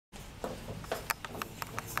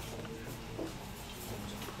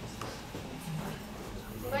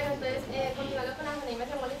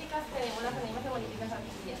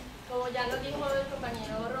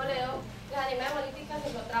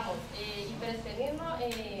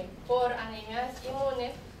por anemias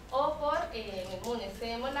inmunes o por inmunes.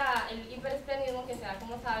 Tenemos el hiperesplenismo, que se da,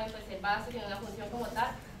 como saben, pues el vaso tiene una función como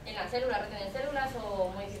tal en las células, retener células o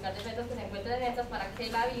modificar defectos que se encuentren en estas para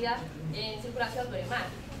que la vida en circulación dure más.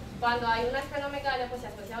 Cuando hay una esplenomegalia, pues se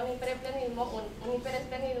asocia a un hiperesplenismo,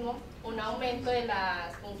 un aumento de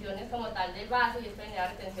las funciones como tal del vaso, y esto genera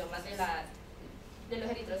retención más de los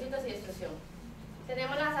eritrocitos y destrucción.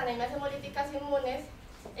 Tenemos las anemias hemolíticas inmunes,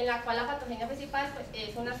 en la cual la patogenia principal pues,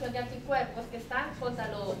 es una acción de anticuerpos que están contra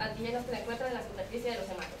los antígenos que se encuentran en la superficie de los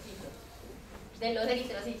hematocitos, de los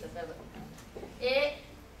eritrocitos, perdón.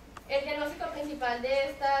 El diagnóstico principal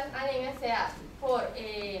de estas anemias se hace por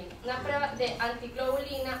una prueba de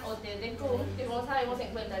antiglobulina o test de Kuhn, que como sabemos se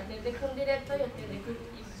encuentra el test de Kuhn directo y el test de Kuhn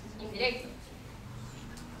indirecto.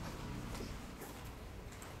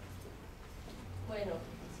 Bueno,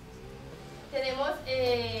 tenemos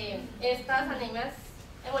estas anemias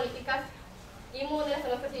hemolíticas inmunes,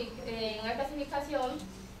 son una clasificación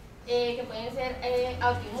que pueden ser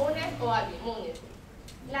autoinmunes o alioinmunes.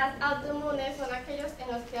 Las autoinmunes son aquellos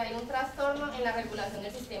en los que hay un trastorno en la regulación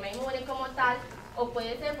del sistema inmune como tal, o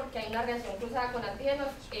puede ser porque hay una reacción cruzada con antígenos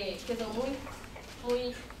que son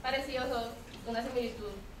muy parecidos o una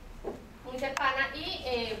similitud muy cercana,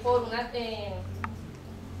 y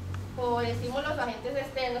por estímulos o agentes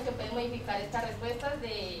externos que pueden modificar estas respuestas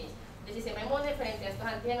del sistema inmune frente a estos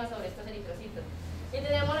antígenos sobre estos eritrocitos. Y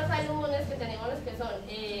tenemos los autoinmunes, que tenemos los que son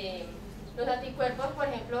los anticuerpos, por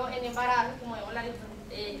ejemplo, en embarazo, como vemos la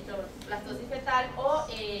lactosis fetal, o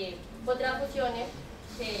por transfusiones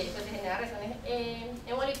que pues, se generan reacciones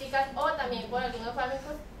hemolíticas, o también por algunos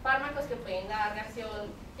fármacos que pueden dar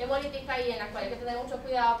reacción hemolítica, y en la cual hay que tener mucho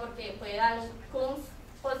cuidado porque puede dar un CUMS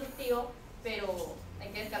positivo, pero hay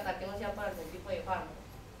que descartar que no sea por algún tipo de fármaco.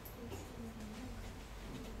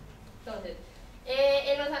 Entonces,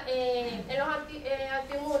 en los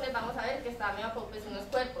autoinmunes vamos a ver que están pues, unos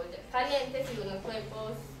cuerpos calientes y unos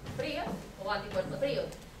cuerpos fríos o anticuerpos fríos.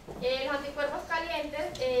 Los anticuerpos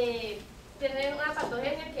calientes tienen una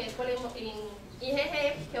patogenia que es por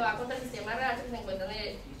IgG, que va contra el sistema renal que se encuentra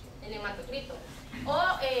en el hematocrito. O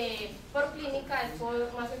por clínica es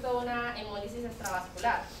por más que todo una hemólisis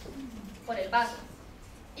extravascular, por el vaso.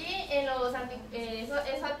 Y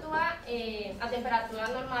eso actúa a temperaturas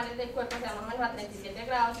normales del cuerpo, se llama menos a 37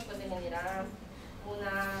 grados, y pues se genera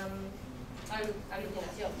una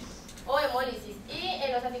aglutinación o hemólisis.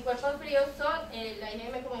 Y los anticuerpos fríos son la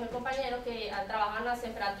IgM, como dijo el compañero, que trabajan a las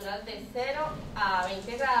temperaturas de 0 a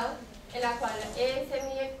 20 grados, en la cual se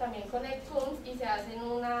mide también con el CUMS, y se hacen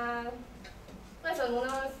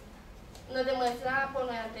nos demuestra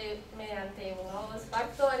mediante unos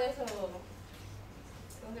factores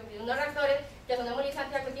unos reactores que son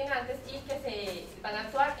hemolizantes y aglutinantes y que se van a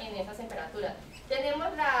actuar en esas temperaturas. Tenemos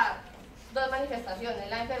dos manifestaciones: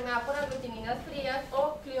 la enfermedad por aglutininas frías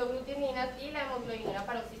o crioglutininas, y la hemoglobina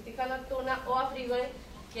paroxística nocturna o afrígore,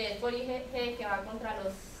 que es por IgG, que va contra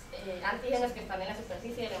los antígenos que están en la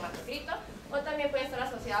superficie del hematocrito, o también puede estar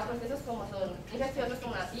asociada a procesos como son infecciones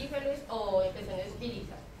como la sífilis o infecciones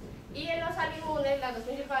víricas. Y en los alioinmunes, las dos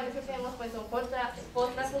principales que tenemos pues son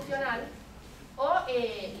post-transfusional o la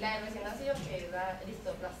de recién nacido, que es la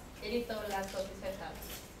eritrolactosis fetal.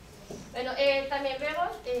 Bueno, también vemos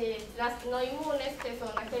las no inmunes, que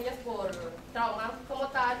son aquellas por trauma como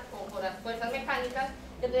tal o por las fuerzas mecánicas,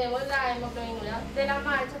 que tenemos la hemoglobina de la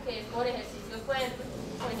marcha, que es por ejercicios fuertes,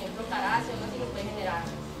 por ejemplo, caracio, así que puede generar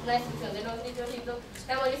una destrucción de los eritrocitos.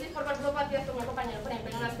 La hemólisis por valvulopatías, como el compañero, por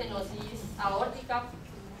ejemplo, en una estenosis aórtica.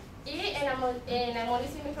 Y en la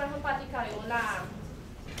hemólisis microangiopática vemos la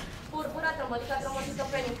púrpura trombótica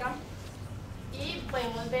trombocitopénica, y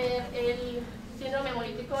podemos ver el síndrome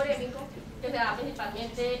hemolítico urémico, que se da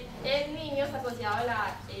principalmente en niños asociado a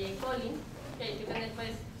la coli, que hay que tener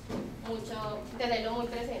pues tenerlo muy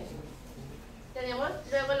presente. Tenemos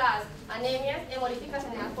luego las anemias hemolíticas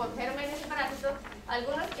generadas por gérmenes y parásitos,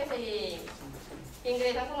 algunos que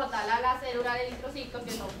ingresan como tal a la célula del eritrocito,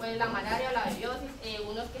 que son pues la malaria o la babiosis,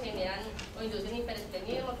 unos que generan o inducen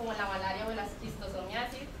hiperesplenismo, como la malaria o la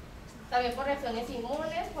esquistosomiasis. También por reacciones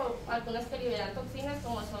inmunes, por algunas que liberan toxinas,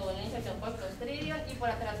 como son la infección por Clostridium, y por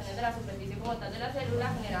alteraciones de la superficie como tal de la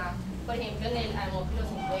célula, generada, por ejemplo, en el hemófilo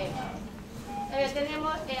 5M. También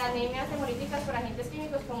tenemos anemias hemolíticas por agentes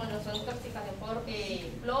químicos, como no son intoxicación por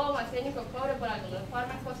plomo, arsénico, cobre, por algunos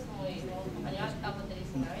fármacos, como dijo el compañero,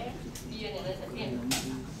 apotericina B y veneno de serpiente.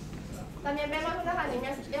 También vemos unas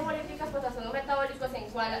anemias hemolíticas por trastornos metabólicos, en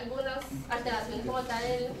cual algunas alteraciones como tal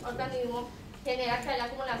del organismo genera que haya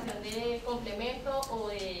acumulación de complemento o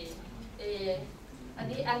de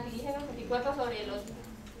antígenos, anticuerpos sobre los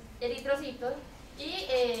eritrocitos, Y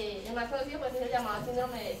el más conocido pues, es el llamado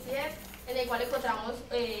síndrome de Sier, en el cual encontramos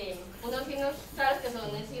unos signos claros que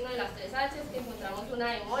son el signo de las 3 H, que encontramos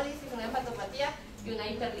una hemólisis, una hepatopatía y una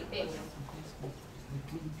hiperlipemia.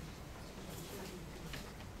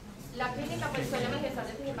 La clínica pues, suele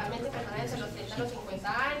manifestarse principalmente en personas entre los 30 a los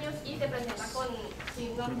 50 años y se presenta con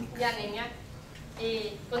signos de anemia,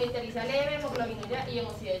 con ictericia leve, hemoglobinuria y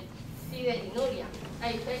hemosideruria.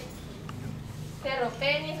 Ahí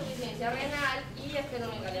ferropenia, insuficiencia renal y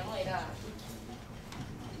esplenomegalia moderada.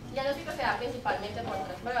 El diagnóstico se da principalmente por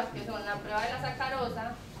 3 pruebas, que son la prueba de la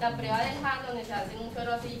sacarosa, la prueba del HAN, donde se hace un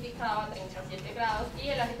suero acidificado a 37 grados, y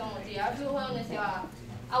el acetometría de flujo, donde se va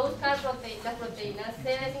a buscar las proteínas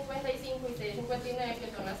CD55 y CD59,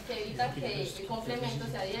 que son las que evitan que el complemento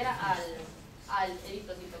se adhiera al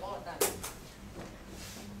eritrocito como tal.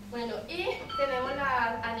 Bueno, y tenemos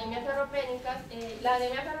las anemias ferropénicas. La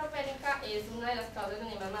anemia ferropénica es una de las causas de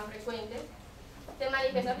anemia más frecuentes. Se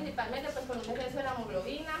manifiesta principalmente pues, con un exceso de la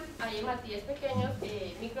hemoglobina, hay hematíes pequeños,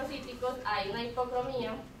 microcíticos, hay una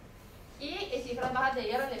hipocromía y cifras bajas de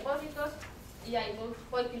hierro en depósitos y hay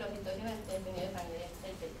poiquilocitosis en el tejido de sangre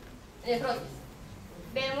en el frotis.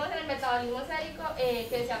 Vemos en el metabolismo sérico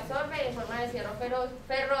que se absorbe en forma de hierro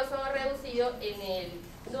ferroso reducido en el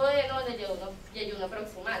duodeno del yeyuno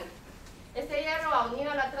proximal. Este hierro va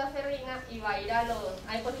unido a la transferrina y va a ir a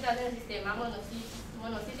depositarse en el sistema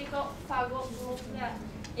monocítico fagonuclear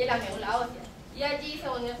y en la médula ósea. Y allí se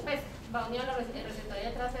une, pues, va unido a los receptores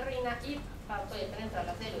de transferrina y va a poder penetrar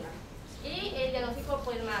la célula. Y el diagnóstico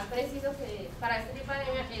pues, más preciso que para este tipo de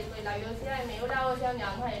anemia es pues, la biopsia de médula ósea, donde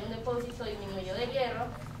vamos a ver un depósito disminuido de hierro,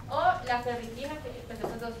 o la ferritina, que pues,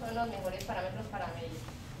 estos dos son los mejores parámetros para medir.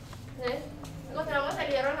 Entonces, encontramos el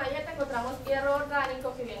hierro en la dieta, encontramos hierro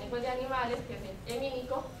orgánico que viene pues, de animales, que es el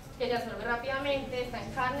hemínico, que se absorbe rápidamente, está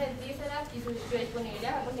en carnes, vísceras y su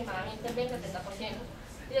disponibilidad es aproximadamente el 20-30%.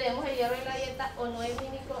 Y tenemos el hierro en la dieta o no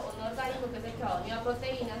hemínico o no orgánico, que es el que va unido a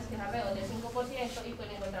proteínas, que es alrededor del 5%, y pues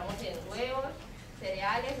lo encontramos en huevos,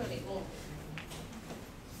 cereales o legumbres.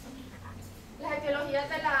 Las etiologías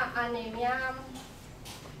de la anemia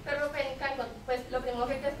ferropénica, pues lo primero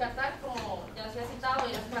que hay que descartar, como ya se ha citado,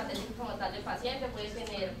 es las características como tal del paciente.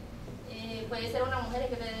 Puede ser una mujer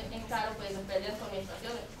que esté en claro pues, pérdidas con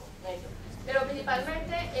menstruaciones, pero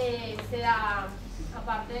principalmente se da,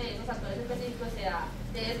 aparte de esos factores específicos, se da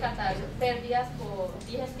de descartar pérdidas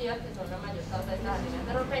digestivas, que son la mayor causa de estas anemias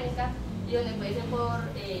ferropénicas, y donde puede ser por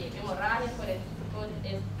hemorragias, por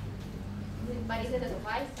varices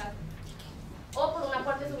esofágicas, o por un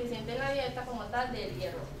aporte suficiente en la dieta como tal del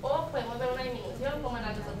hierro. O podemos ver una disminución como en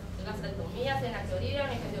las gastrectomías, en la clorida,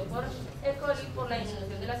 en infección por el coli, por la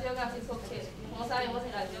disminución del ácido gástrico, que como sabemos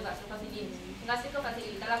el ácido gástrico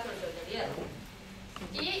facilita la absorción del hierro.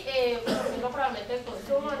 Y por ejemplo, probablemente el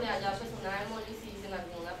consumo, donde haya pues, una hemólisis en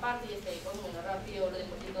alguna parte y esté consumiendo rápido los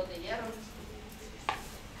depósitos de hierro.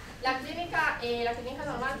 La clínica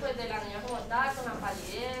normal pues, de la anemia como tal, con la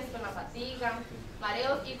palidez, con la fatiga,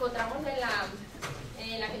 mareos, y encontramos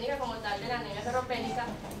en la clínica como tal de la anemia ferropénica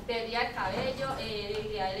pérdida del cabello,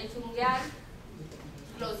 debilidad del lecho ungueal,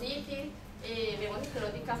 glositis, vemos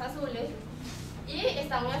escleróticas azules, y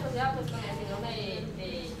está muy asociada pues, con el síndrome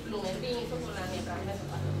de Blumen-Binson, con la neoplasia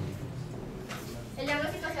mesopática. El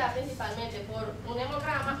diagnóstico se da principalmente por un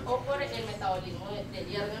hemograma o por el metabolismo del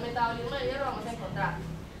hierro. En el metabolismo del hierro vamos a encontrar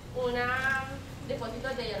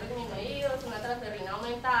depósitos de hierro disminuidos, una transferrina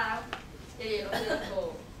aumentada, el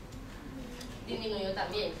hierro disminuido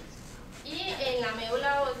también. Y en la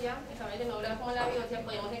médula ósea, en exámenes de médula como la biopsia,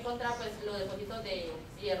 podemos encontrar pues, los depósitos de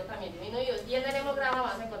hierro también disminuidos. Y en el hemograma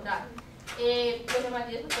vamos a encontrar los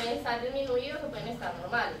hematíes pueden estar disminuidos o pueden estar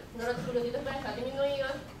normales. Los reticulocitos pueden estar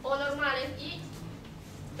disminuidos o normales, y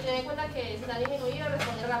tener en cuenta que si están disminuidos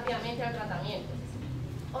responden rápidamente al tratamiento.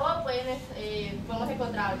 O podemos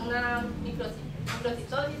encontrar una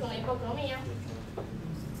microcitosis, una hipocromía.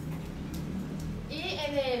 Y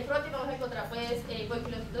en el frotis vamos a encontrar pues,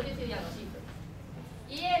 poiquilocitosis y diagnóstico.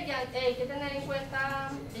 Y hay que tener en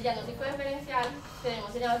cuenta el diagnóstico diferencial.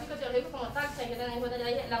 Tenemos el diagnóstico teológico como tal, hay que tener en cuenta, ya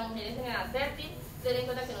dije, las mujeres en edad fértil, tener en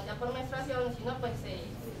cuenta que no sea por menstruación, sino pues se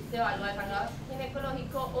evalúa el sangrado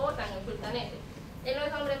ginecológico o daño cultanese. En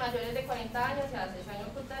los hombres mayores de 40 años se hace daño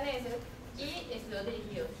cultanese y estudios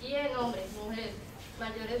dirigidos. Y en hombres y mujeres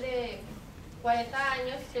mayores de 40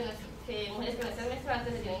 años, mujeres que no estén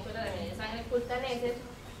menstruantes, se tienen en cuenta también el sangre cultanese,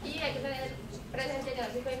 y hay que tener presente el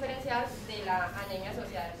diagnóstico diferencial de la anemia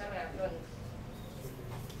asociada a enfermedad crónica.